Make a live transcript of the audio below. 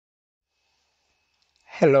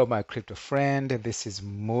Hello, my crypto friend. This is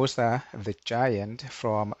Musa, the giant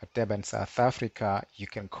from Durban, South Africa. You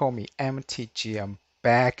can call me MTG. I'm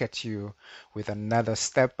back at you with another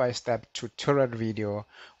step-by-step tutorial video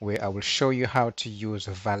where I will show you how to use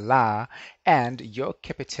Valr and your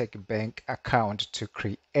Capitec Bank account to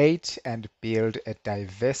create and build a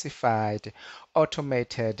diversified,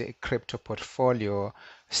 automated crypto portfolio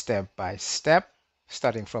step by step,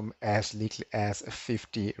 starting from as little as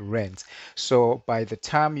 50 rands. So by the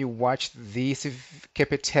time you watch this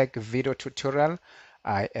Capitec video tutorial,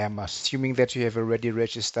 I am assuming that you have already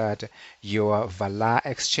registered your Valr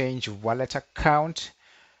Exchange wallet account,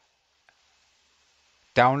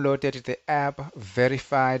 downloaded the app,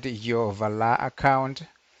 verified your Valr account,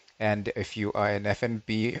 and if you are an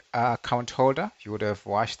FNB account holder, you would have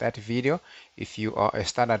watched that video. If you are a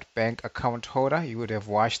Standard Bank account holder, you would have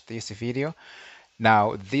watched this video.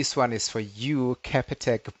 Now, this one is for you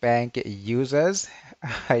Capitec Bank users.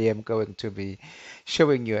 I am going to be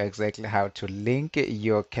showing you exactly how to link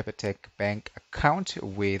your Capitec Bank account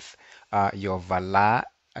with your Valr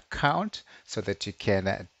account so that you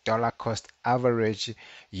can dollar cost average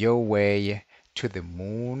your way to the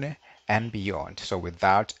moon and beyond. So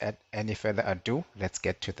without any further ado, let's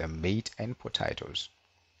get to the meat and potatoes.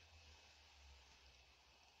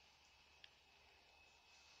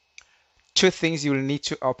 Two things you'll need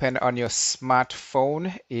to open on your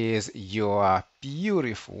smartphone is your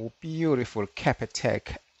beautiful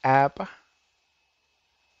Capitec app.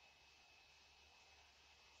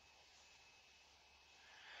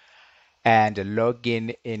 And log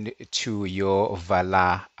in into your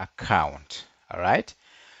Valr account. All right.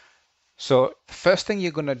 So first thing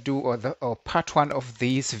you're gonna do, or part one of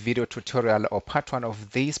this video tutorial, or part one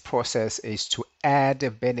of this process, is to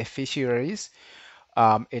add beneficiaries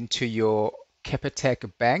into your Capitec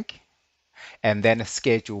Bank and then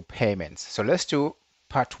schedule payments. So let's do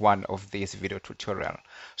part one of this video tutorial.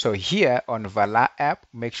 So here on Valr app,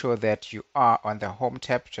 make sure that you are on the home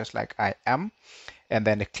tab just like I am, and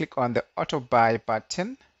then click on the auto buy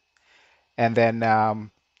button. And then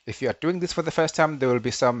if you are doing this for the first time, there will be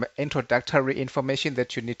some introductory information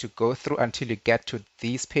that you need to go through until you get to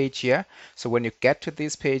this page here. So when you get to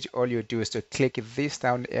this page, all you do is to click this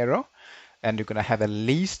down arrow, and you're going to have a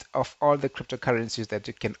list of all the cryptocurrencies that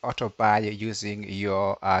you can auto buy using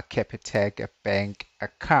your Capitec Bank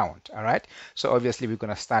account. All right. So obviously we're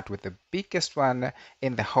going to start with the biggest one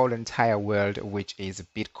in the whole entire world, which is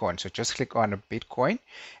Bitcoin. So just click on Bitcoin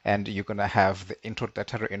and you're going to have the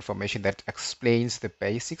introductory information that explains the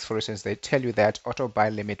basics. For instance, they tell you that auto buy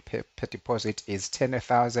limit per deposit is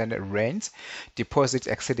 10,000 rands. Deposits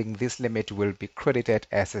exceeding this limit will be credited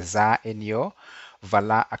as a ZAR in your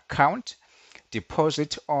Valr account.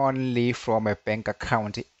 Deposit only from a bank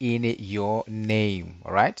account in your name.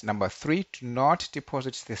 All right. Number 3, do not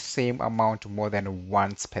deposit the same amount more than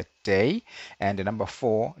once per day. And number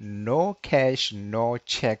 4, no cash, no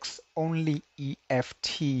checks, only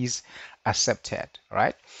EFTs accepted. All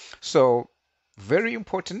right. So very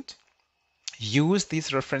important. Use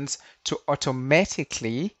this reference to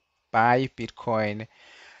automatically buy Bitcoin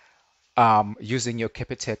using your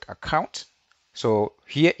Capitec account. So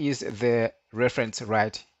here is the reference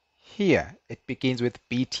right here. It begins with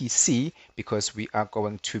BTC because we are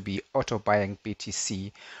going to be auto buying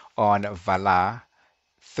BTC on Valr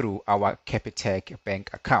through our Capitec Bank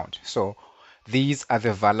account. So these are the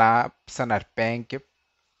Valr Standard Bank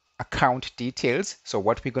account details. So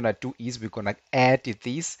what we're going to do is we're going to add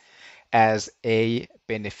these as a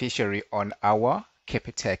beneficiary on our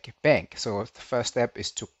Capitec Bank. So the first step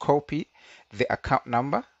is to copy the account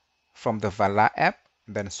number from the Valr app,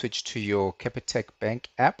 then switch to your Capitec Bank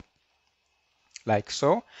app like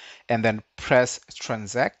so, and then press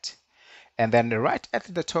transact. And then right at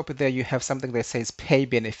the top there you have something that says pay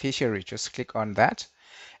beneficiary. Just click on that,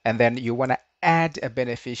 and then you want to add a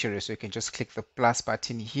beneficiary, so you can just click the plus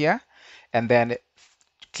button here and then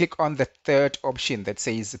click on the third option that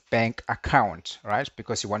says bank account, right?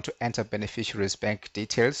 Because you want to enter beneficiary's bank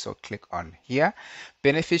details. So click on here.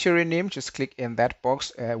 Beneficiary name, just click in that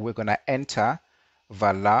box. We're going to enter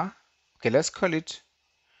Valr. Okay, let's call it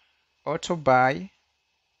auto buy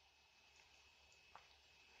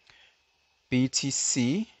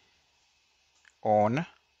BTC on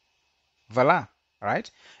Valr, right?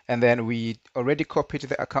 And then we already copied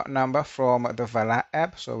the account number from the Valr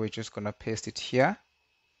app. So we're just going to paste it here.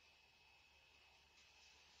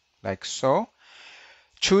 Like so.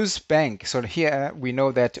 Choose bank. So here we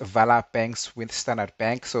know that Valr banks with Standard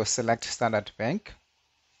Bank. So select Standard Bank.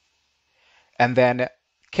 And then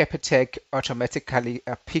Capitec automatically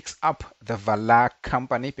picks up the Valr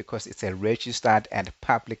company because it's a registered and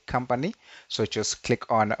public company. So just click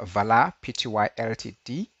on Valr Pty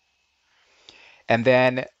Ltd. And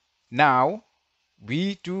then now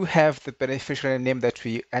we do have the beneficiary name that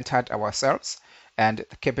we entered ourselves, and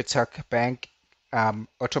the Capitec Bank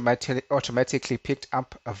automatically picked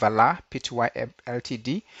up Valr Pty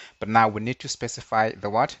Ltd. But now we need to specify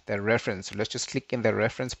the reference. So let's just click in the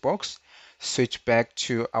reference box, switch back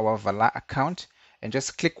to our Valr account, and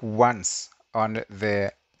just click once on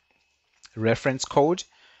the reference code.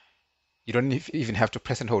 You don't even have to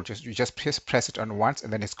press and hold. You just press it on once,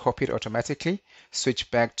 and then it's copied automatically. Switch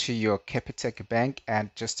back to your Capitec Bank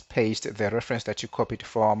and just paste the reference that you copied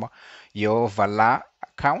from your Valr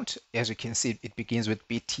account. As you can see, it begins with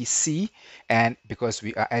BTC, and because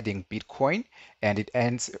we are adding Bitcoin, and it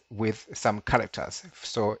ends with some characters.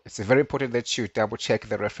 So it's very important that you double check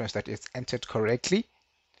the reference that is entered correctly.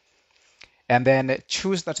 And then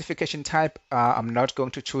choose notification type. I'm not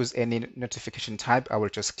going to choose any notification type. I will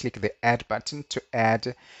just click the add button to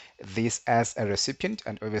add this as a recipient.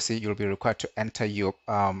 And obviously you'll be required to enter your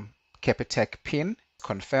Capitec PIN,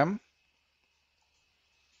 confirm.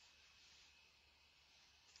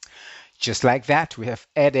 Just like that, we have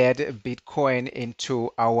added Bitcoin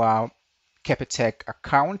into our Capitec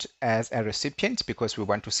account as a recipient because we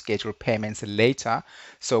want to schedule payments later.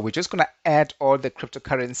 So we're just going to add all the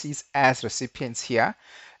cryptocurrencies as recipients here.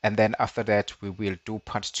 And then after that, we will do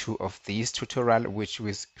part 2 of this tutorial, which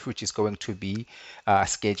is going to be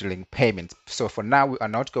scheduling payments. So for now, we are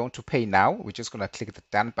not going to pay now. We're just going to click the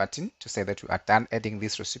done button to say that we are done adding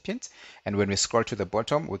these recipients. And when we scroll to the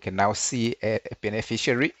bottom, we can now see a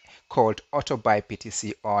beneficiary called Auto Buy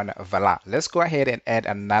BTC on Valr. Let's go ahead and add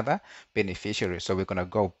another beneficiary. So we're going to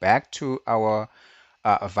go back to our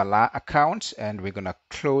Valr account, and we're going to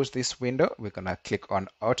close this window. We're going to click on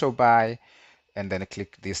Auto Buy, and then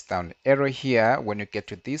click this down arrow here. When you get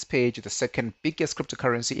to this page, the second biggest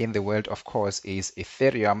cryptocurrency in the world, of course, is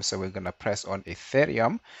Ethereum. So we're going to press on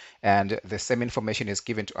Ethereum, and the same information is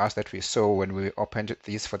given to us that we saw when we opened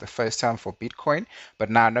this for the first time for Bitcoin. But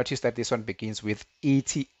now notice that this one begins with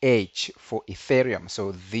ETH for Ethereum.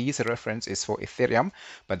 So this reference is for Ethereum,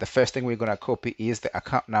 but the first thing we're going to copy is the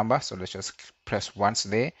account number. So let's just press once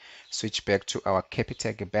there, switch back to our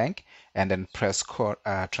Capitec Bank, and then press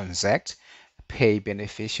transact. Pay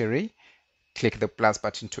beneficiary, click the plus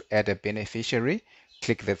button to add a beneficiary,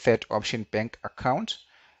 click the third option, bank account,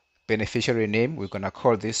 beneficiary name, we're going to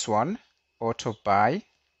call this one Auto Buy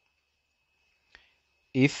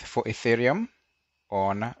ETH for Ethereum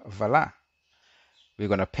on Valr. We're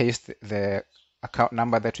going to paste the account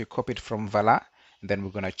number that we copied from Valr, and then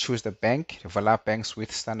we're going to choose the bank, Valr Banks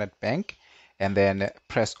with Standard Bank, and then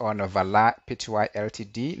press on Valr Pty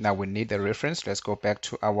Ltd. Now we need the reference. Let's go back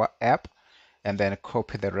to our app and then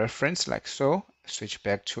copy the reference like so, switch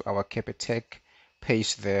back to our Capitec,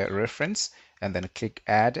 paste the reference, and then click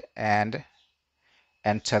add and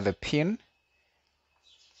enter the PIN.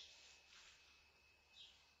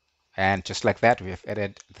 And just like that, we have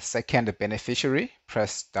added the second beneficiary.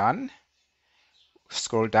 Press done.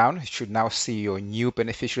 Scroll down. You should now see your new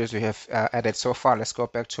beneficiaries we have added so far. Let's go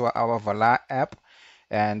back to our Valr app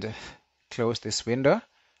and close this window.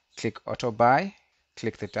 Click Auto Buy.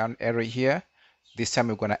 Click the down arrow here. This time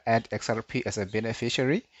we're going to add XRP as a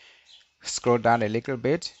beneficiary. Scroll down a little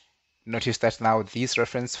bit. Notice that now this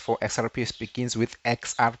reference for XRP begins with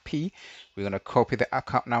XRP. We're going to copy the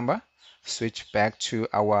account number, switch back to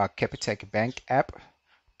our Capitec Bank app,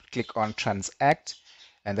 click on Transact,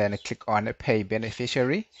 and then click on Pay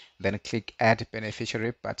Beneficiary. Then click Add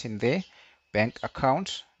Beneficiary button there. Bank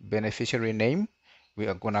account, beneficiary name. We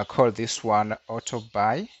are going to call this one Auto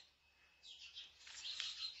Buy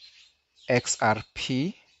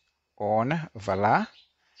XRP on Valr.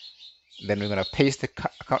 Then we're going to paste the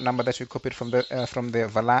account number that we copied from the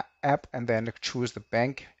Valr app, and then choose the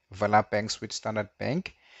bank, Valr Banks with Standard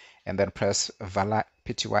Bank, and then press Valr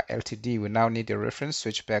Pty Ltd. We now need a reference.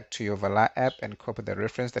 Switch back to your Valr app and copy the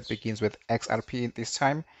reference that begins with XRP this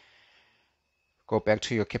time. Go back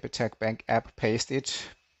to your Capitec Bank app, paste it,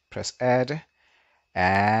 press add,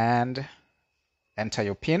 and enter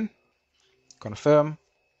your PIN, confirm.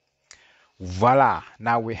 Voila!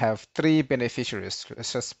 Now we have 3 beneficiaries.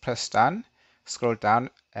 Let's just press done, scroll down,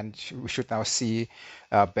 and we should now see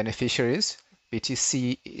beneficiaries,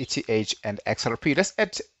 BTC, ETH, and XRP. Let's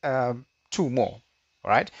add 2 more, all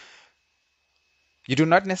right? You do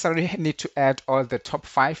not necessarily need to add all the top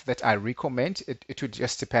 5 that I recommend. It would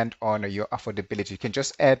just depend on your affordability. You can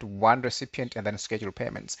just add 1 recipient and then schedule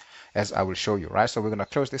payments, as I will show you, right? So we're going to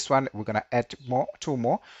close this one. We're going to add 2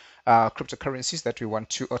 more. cryptocurrencies that we want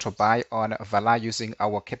to auto buy on Valr using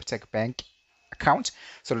our Capitec Bank account.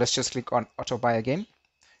 So let's just click on auto buy again.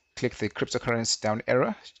 Click the cryptocurrency down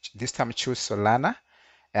arrow. This time choose Solana,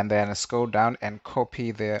 and then scroll down and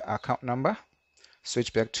copy the account number.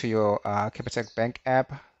 Switch back to your Capitec Bank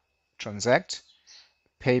app, transact,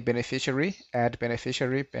 pay beneficiary, add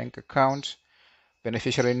beneficiary, bank account,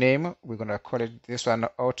 beneficiary name. We're gonna call it this one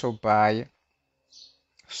auto buy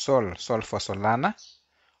Sol for Solana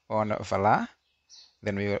on Valr.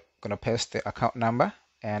 Then we're gonna paste the account number,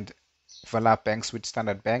 and Valr banks with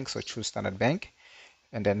Standard Bank, so choose Standard Bank,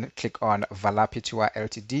 and then click on Valr Pty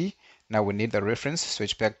Ltd. Now we need the reference.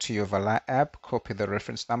 Switch back to your Valr app, copy the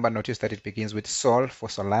reference number. Notice that it begins with Sol for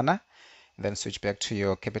Solana. Then switch back to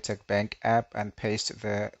your Capitec Bank app and paste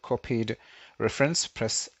the copied reference.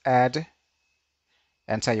 Press add,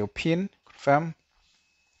 enter your PIN, confirm,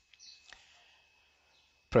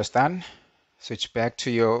 press done. Switch back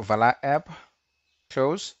to your Valr app,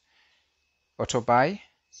 close, auto buy,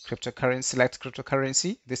 cryptocurrency, select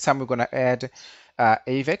cryptocurrency. This time we're going to add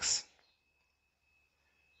AVEX.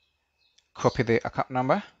 Copy the account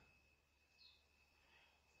number,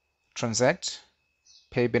 transact,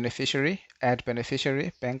 pay beneficiary, add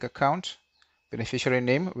beneficiary, bank account, beneficiary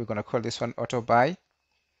name. We're going to call this one auto buy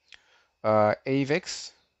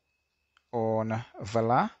AVEX on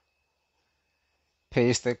Valr.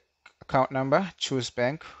 Paste the account number, choose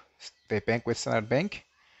bank, the bank with Standard Bank.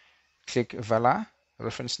 Click Valr,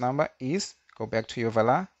 reference number is, go back to your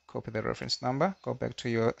Valr, copy the reference number, go back to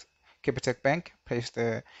your Capitec Bank, paste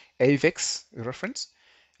the AVEX reference,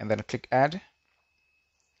 and then click add.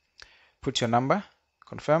 Put your number,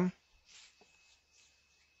 confirm,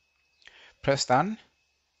 press done.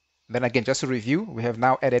 Then again, just to review, we have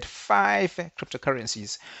now added 5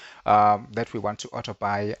 cryptocurrencies that we want to auto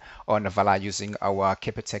buy on Valr using our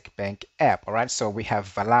Capitec Bank app. All right, so we have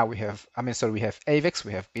Valr, we have AVEX,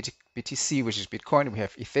 we have BTC, which is Bitcoin, we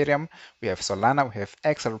have Ethereum, we have Solana, we have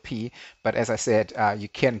XRP. But as I said, you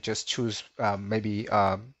can just choose maybe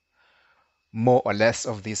more or less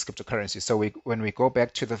of these cryptocurrencies. So when we go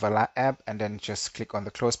back to the Valr app and then just click on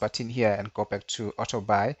the close button here and go back to auto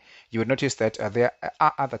buy, you will notice that there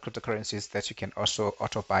are other cryptocurrencies that you can also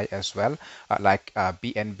auto buy as well, like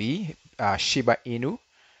BNB, Shiba Inu.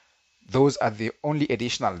 Those are the only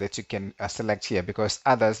additional that you can select here, because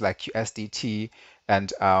others like USDT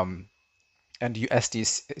and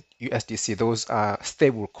USDC, those are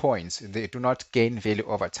stable coins. They do not gain value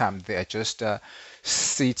over time. They are just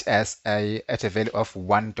sit at a value of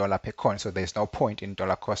 $1 per coin. So there's no point in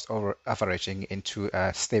dollar cost over averaging into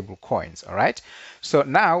stable coins. All right. So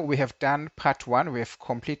now we have done part 1. We have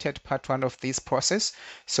completed part 1 of this process.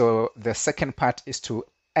 So the second part is to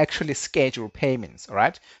actually schedule payments. All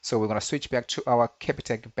right, so we're going to switch back to our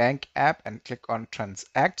Capitec Bank app and click on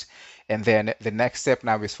transact, and then the next step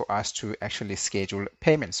now is for us to actually schedule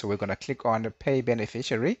payments. So we're going to click on the pay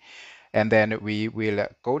beneficiary, and then we will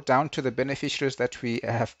go down to the beneficiaries that we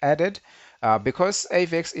have added. Because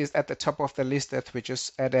AVEX is at the top of the list that we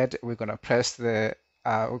just added, we're going to press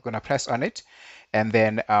on it, and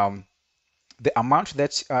then the amount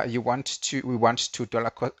that we want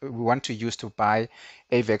to use to buy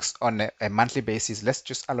AVEX on a monthly basis. Let's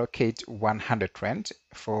just allocate 100 Rand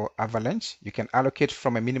for Avalanche. You can allocate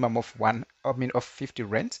from a minimum of 50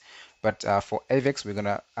 Rand, but for AVEX we're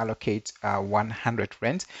gonna allocate 100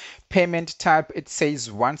 Rand. Payment type, it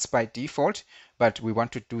says once by default, but we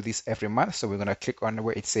want to do this every month, so we're gonna click on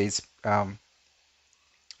where it says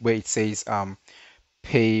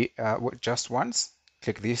pay just once.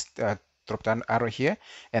 Click this drop down arrow here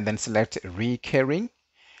and then select recurring,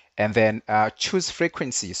 and then choose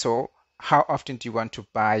frequency. So how often do you want to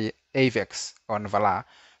buy AVEX on Valr?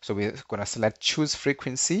 So we're going to select choose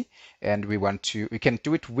frequency, and we can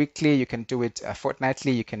do it weekly, you can do it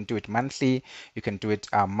fortnightly, you can do it monthly, you can do it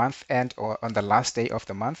month end or on the last day of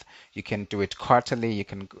the month, you can do it quarterly, you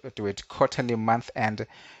can do it quarterly, month end,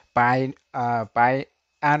 buy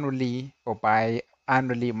annually, or buy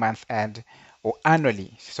annually, month end, or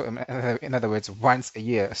annually. So in other words, once a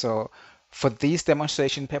year. So for these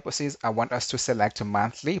demonstration purposes, I want us to select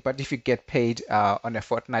monthly, but if you get paid on a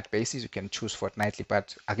fortnight basis, you can choose fortnightly.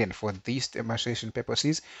 But again, for these demonstration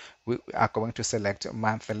purposes, we are going to select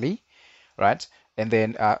monthly, right? And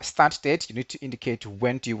then start date, you need to indicate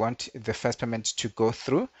when do you want the first payment to go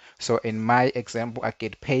through. So in my example, I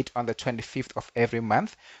get paid on the 25th of every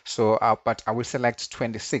month. So, but I will select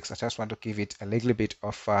 26. I just want to give it a little bit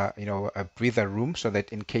of, a breather room so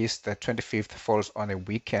that in case the 25th falls on a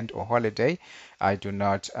weekend or holiday, I do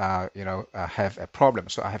not, have a problem.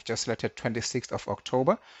 So I have just selected 26th of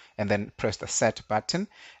October and then press the set button.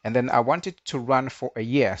 And then I want it to run for a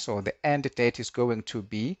year. So the end date is going to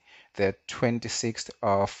be the 26th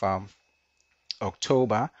of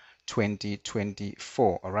October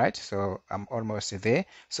 2024. All right, so I'm almost there.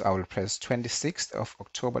 So I will press 26th of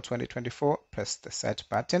October 2024, press the set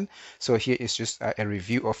button. So here is just a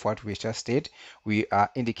review of what we just did. We are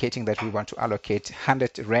indicating that we want to allocate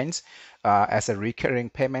 100 rands as a recurring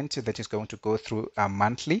payment that is going to go through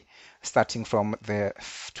monthly, starting from the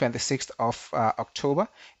 26th of October,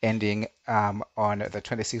 ending on the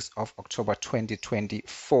 26th of October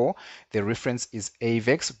 2024. The reference is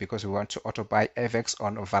AVEX because we want to auto buy AVEX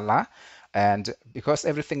on Valr. And because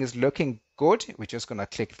everything is looking good, we're just going to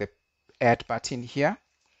click the add button here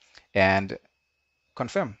and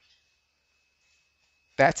confirm.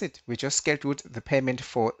 That's it. We just scheduled the payment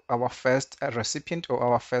for our first recipient or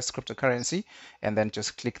our first cryptocurrency, and then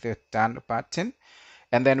just click the done button.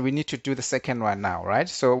 And then we need to do the second one now, right?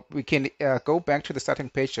 So we can go back to the starting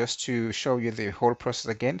page just to show you the whole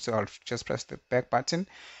process again. So I'll just press the back button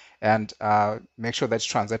and make sure that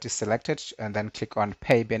transact is selected, and then click on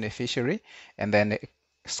pay beneficiary, and then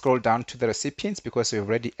scroll down to the recipients because we've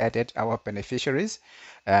already added our beneficiaries.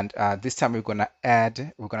 And this time we're going to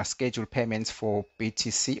schedule payments for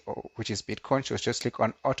BTC, which is Bitcoin. So just click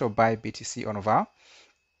on auto buy BTC on Valr.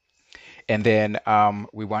 And then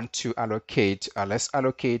we want to allocate, let's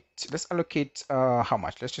allocate how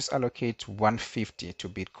much? Let's just allocate 150 to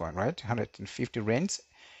Bitcoin, right? 150 rands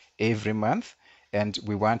every month. And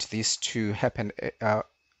we want this to happen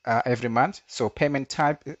every month. So payment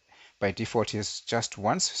type by default is just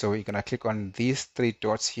once. So we're going to click on these three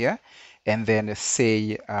dots here and then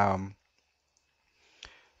say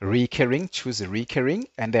recurring, choose recurring,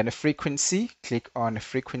 and then frequency, click on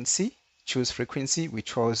frequency, choose frequency. We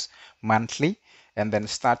chose monthly, and then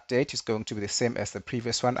start date is going to be the same as the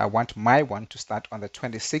previous one. I want my one to start on the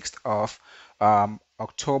 26th of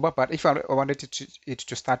October, but if I wanted it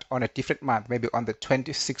to start on a different month, maybe on the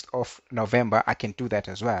 26th of November, I can do that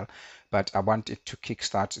as well. But I want it to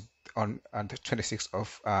kickstart on the 26th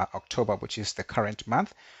of October, which is the current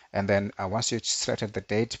month. And then once you selected the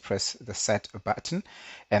date, press the set button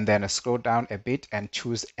and then scroll down a bit and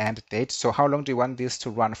choose end date. So how long do you want this to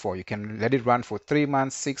run for? You can let it run for 3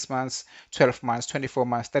 months, 6 months, 12 months, 24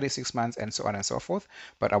 months, 36 months, and so on and so forth.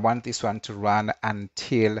 But I want this one to run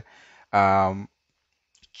until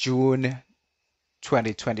June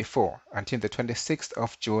 2024, until the 26th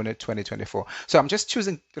of June 2024. So I'm just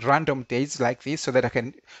choosing random dates like this so that I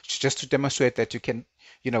can just to demonstrate that you can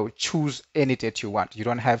choose any date you want. You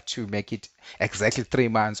don't have to make it exactly 3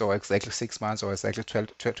 months or exactly 6 months or exactly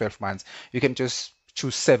 12 months. You can just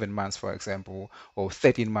choose 7 months, for example, or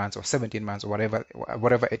 13 months or 17 months or whatever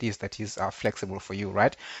it is that is flexible for you,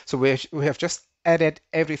 right? So we have just added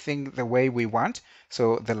everything the way we want.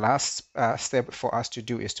 So the last step for us to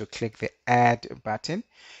do is to click the add button,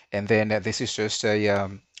 and then this is just a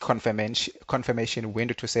confirmation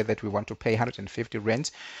window to say that we want to pay 150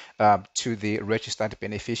 rands to the registered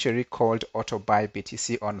beneficiary called auto buy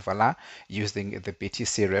BTC on Valr using the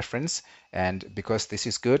BTC reference. And because this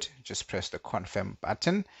is good, just press the confirm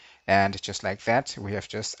button, and just like that, we have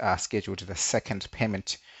just scheduled the second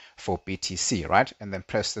payment for BTC, right? And then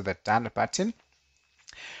press the done button.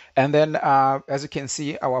 And then as you can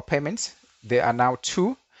see, our payments, there are now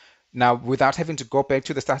 2. Now, without having to go back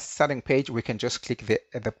to the starting page, we can just click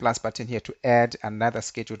the plus button here to add another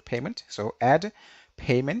scheduled payment. So add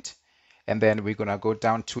payment, and then we're gonna go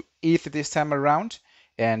down to ETH this time around,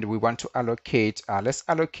 and we want to allocate. Let's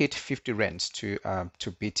allocate 50 rands to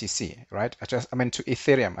BTC, right? To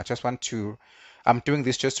Ethereum. I just want to. I'm doing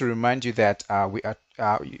this just to remind you that we are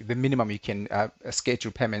the minimum you can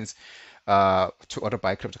schedule payments to auto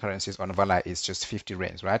buy cryptocurrencies on Valr is just 50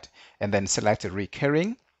 rands, right? And then select a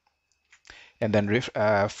recurring, and then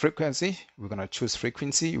frequency. We're going to choose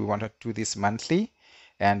frequency. We want to do this monthly,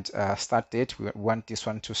 and start date. We want this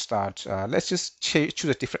one to start. Let's just choose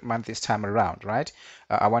a different month this time around, right?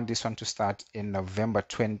 I want this one to start in November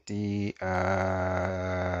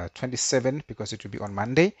 27 because it will be on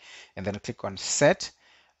Monday, and then click on set.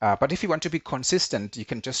 But if you want to be consistent, you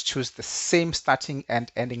can just choose the same starting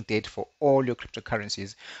and ending date for all your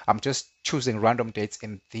cryptocurrencies. I'm just choosing random dates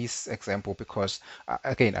in this example because,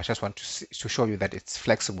 again, I just want to show you that it's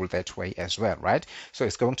flexible that way as well, right? So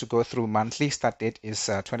it's going to go through monthly. Start date is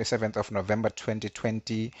 27th of November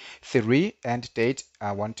 2023. End date,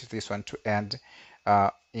 I want this one to end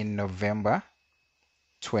in November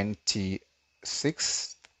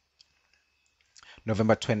 26th,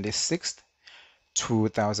 November 26th,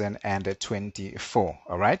 2024.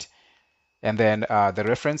 All right. And then the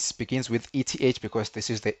reference begins with ETH because this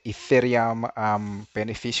is the Ethereum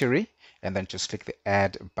beneficiary. And then just click the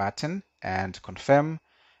add button and confirm.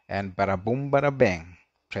 And bada boom, bada bang.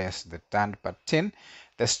 Press the done button.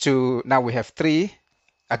 That's two. Now we have three.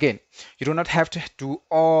 Again, you do not have to do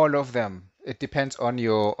all of them. It depends on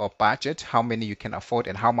your budget, how many you can afford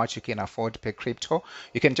and how much you can afford per crypto.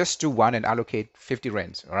 You can just do one and allocate 50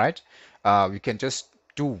 rands, all right? You can just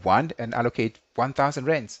do one and allocate 1,000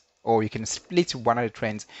 rands, or you can split 100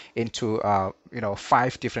 rands into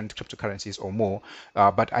 5 different cryptocurrencies or more.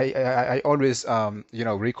 But I always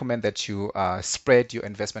recommend that you spread your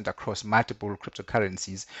investment across multiple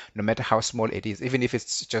cryptocurrencies, no matter how small it is. Even if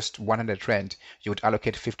it's just 100 rand, you would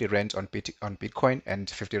allocate 50 rand on Bitcoin and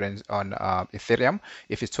 50 rand on Ethereum.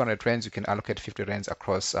 If it's 200 rands, you can allocate 50 rands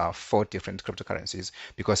across 4 different cryptocurrencies,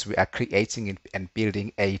 because we are creating and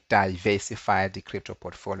building a diversified crypto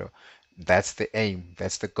portfolio. That's the aim,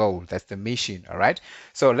 that's the goal, that's the mission. All right,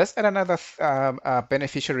 so let's add another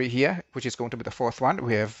beneficiary here, which is going to be the 4th one.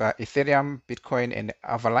 We have Ethereum, Bitcoin, and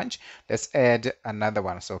Avalanche. Let's add another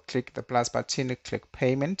one. So click the plus button, click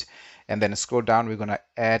payment, and then scroll down. We're going to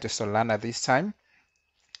add Solana this time.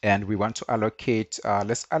 And we want to allocate,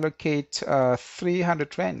 let's allocate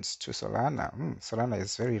 300 rands to Solana. Solana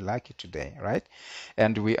is very lucky today, right?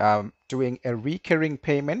 And we are doing a recurring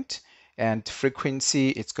payment, and frequency,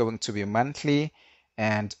 it's going to be monthly.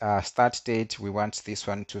 And start date, we want this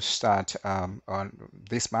one to start on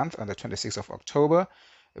this month, on the 26th of October.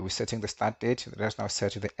 We're setting the start date. Let's now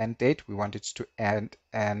set the end date. We want it to end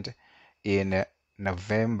in in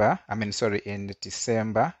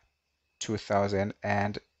December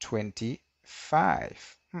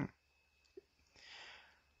 2025,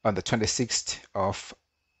 on the 26th of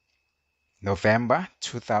November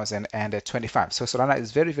 2025. So Solana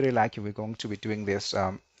is very, very likely we're going to be doing this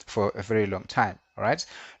for a very long time. All right.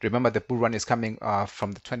 Remember, the bull run is coming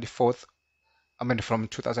from the 24th. From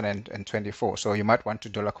 2024. So you might want to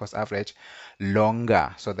dollar cost average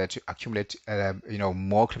longer so that you accumulate,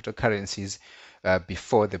 more cryptocurrencies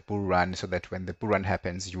before the bull run, so that when the bull run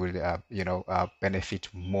happens, you will, benefit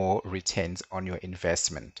more returns on your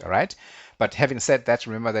investment. All right. But having said that,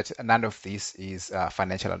 remember that none of this is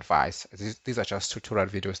financial advice. These are just tutorial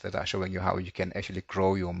videos that are showing you how you can actually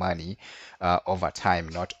grow your money over time,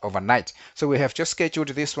 not overnight. So we have just scheduled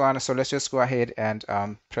this one. So let's just go ahead and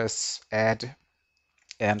press add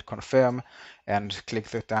and confirm and click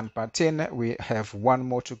the done button. We have one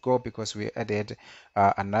more to go because we added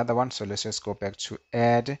another one. So let's just go back to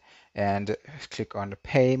add and click on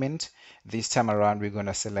payment. This time around, we're going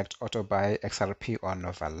to select auto buy XRP on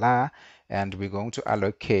Valr, and we're going to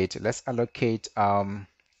allocate, let's allocate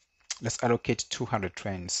 200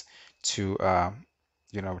 rands to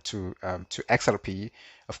to XRP.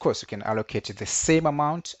 Of course, you can allocate the same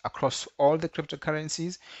amount across all the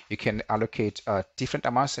cryptocurrencies. You can allocate different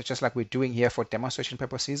amounts, just like we're doing here for demonstration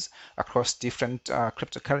purposes, across different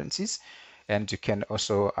cryptocurrencies. And you can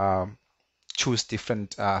also choose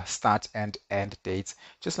different start and end dates,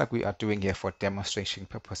 just like we are doing here for demonstration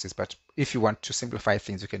purposes. But if you want to simplify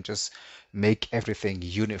things, you can just make everything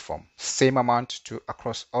uniform, same amount to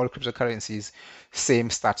across all cryptocurrencies, same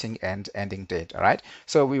starting and ending date. All right,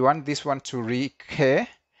 so we want this one to recur,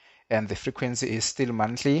 and the frequency is still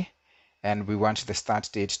monthly, and we want the start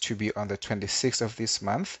date to be on the 26th of this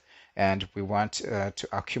month, and we want to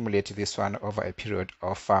accumulate this one over a period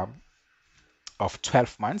of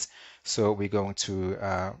 12 months. So we're going to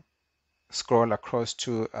scroll across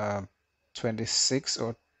to 26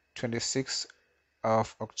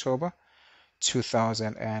 of October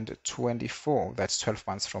 2024. That's 12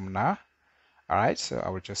 months from now. All right, so I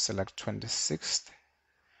will just select 26th,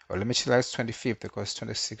 or let me select 25th, because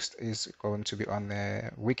 26th is going to be on the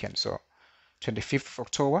weekend. So 25th of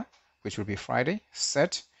October, which will be Friday.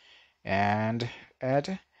 Set and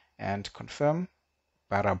add and confirm.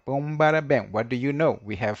 Bada boom, bada bang. What do you know?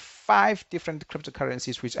 We have 5 different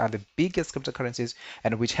cryptocurrencies, which are the biggest cryptocurrencies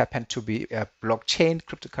and which happen to be blockchain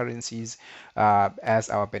cryptocurrencies as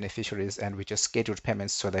our beneficiaries. And we just scheduled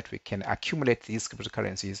payments so that we can accumulate these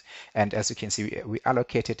cryptocurrencies. And as you can see, we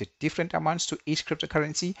allocated different amounts to each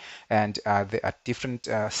cryptocurrency, and there are different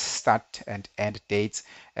start and end dates.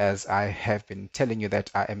 As I have been telling you that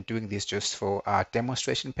I am doing this just for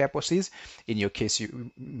demonstration purposes. In your case,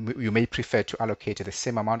 you may prefer to allocate the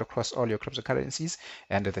same amount across all your cryptocurrencies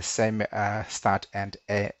and the same start and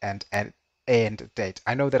end date.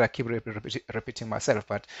 I know that I keep repeating myself,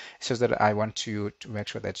 but it's just that I want to make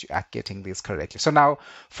sure that you are getting this correctly. So now,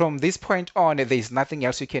 from this point on, there is nothing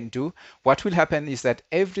else you can do. What will happen is that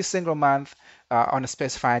every single month, on a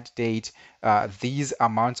specified date, these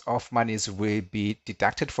amounts of monies will be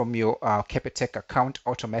deducted from your Capitec account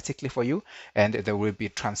automatically for you, and they will be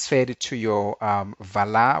transferred to your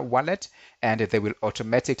Valr wallet, and they will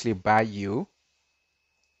automatically buy you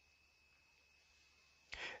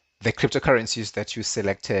the cryptocurrencies that you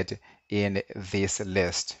selected in this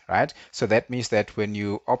list, right? So that means that when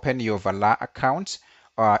you open your Valr account,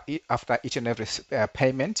 after each and every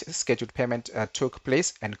scheduled payment took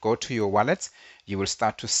place, and go to your wallets, you will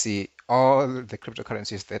start to see all the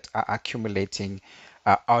cryptocurrencies that are accumulating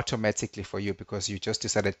automatically for you, because you just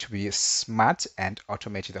decided to be smart and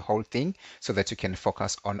automate the whole thing so that you can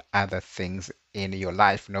focus on other things in your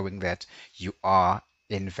life, knowing that you are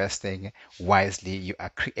investing wisely, you are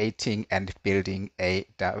creating and building a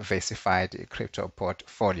diversified crypto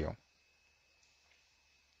portfolio.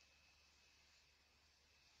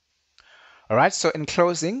 All right, so in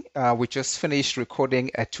closing, we just finished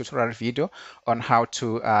recording a tutorial video on how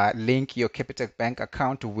to link your Capitec Bank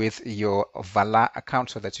account with your Valr account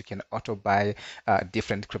so that you can auto buy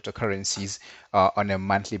different cryptocurrencies on a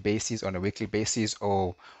monthly basis, on a weekly basis,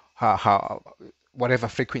 or whatever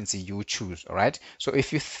frequency you choose. All right, so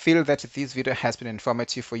if you feel that this video has been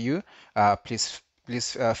informative for you, please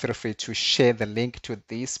feel free to share the link to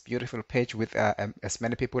this beautiful page with as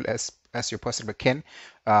many people as you possibly can.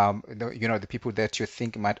 The people that you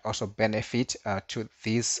think might also benefit to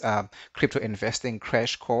this crypto investing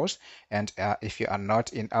crash course. And if you are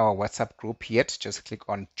not in our WhatsApp group yet, just click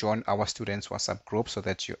on join our students WhatsApp group so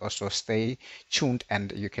that you also stay tuned,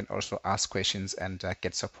 and you can also ask questions and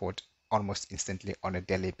get support almost instantly on a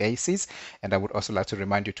daily basis. And I would also like to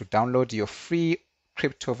remind you to download your free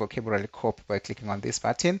Crypto Vocabulary Corp by clicking on this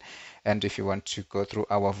button. And if you want to go through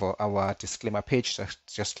our disclaimer page,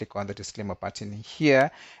 just click on the disclaimer button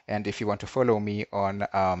here. And if you want to follow me on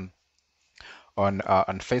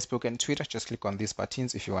Facebook and Twitter, just click on these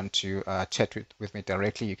buttons. If you want to chat with me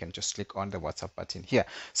directly, you can just click on the WhatsApp button here.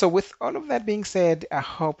 So with all of that being said, I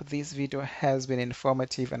hope this video has been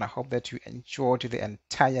informative, and I hope that you enjoyed the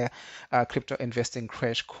entire crypto investing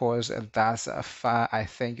crash course thus far. I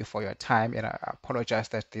thank you for your time, and I apologize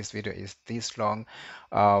that this video is this long,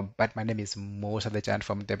 but my name is Musa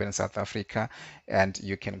from Durban, South Africa, and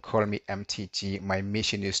you can call me MTG. My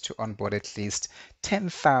mission is to onboard at least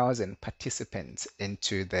 10,000 participants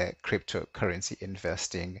into the cryptocurrency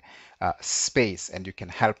investing space, and you can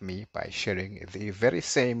help me by sharing the very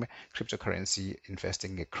same cryptocurrency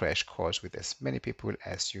investing crash course with as many people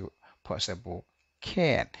as you possibly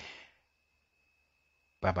can.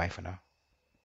 Bye bye for now.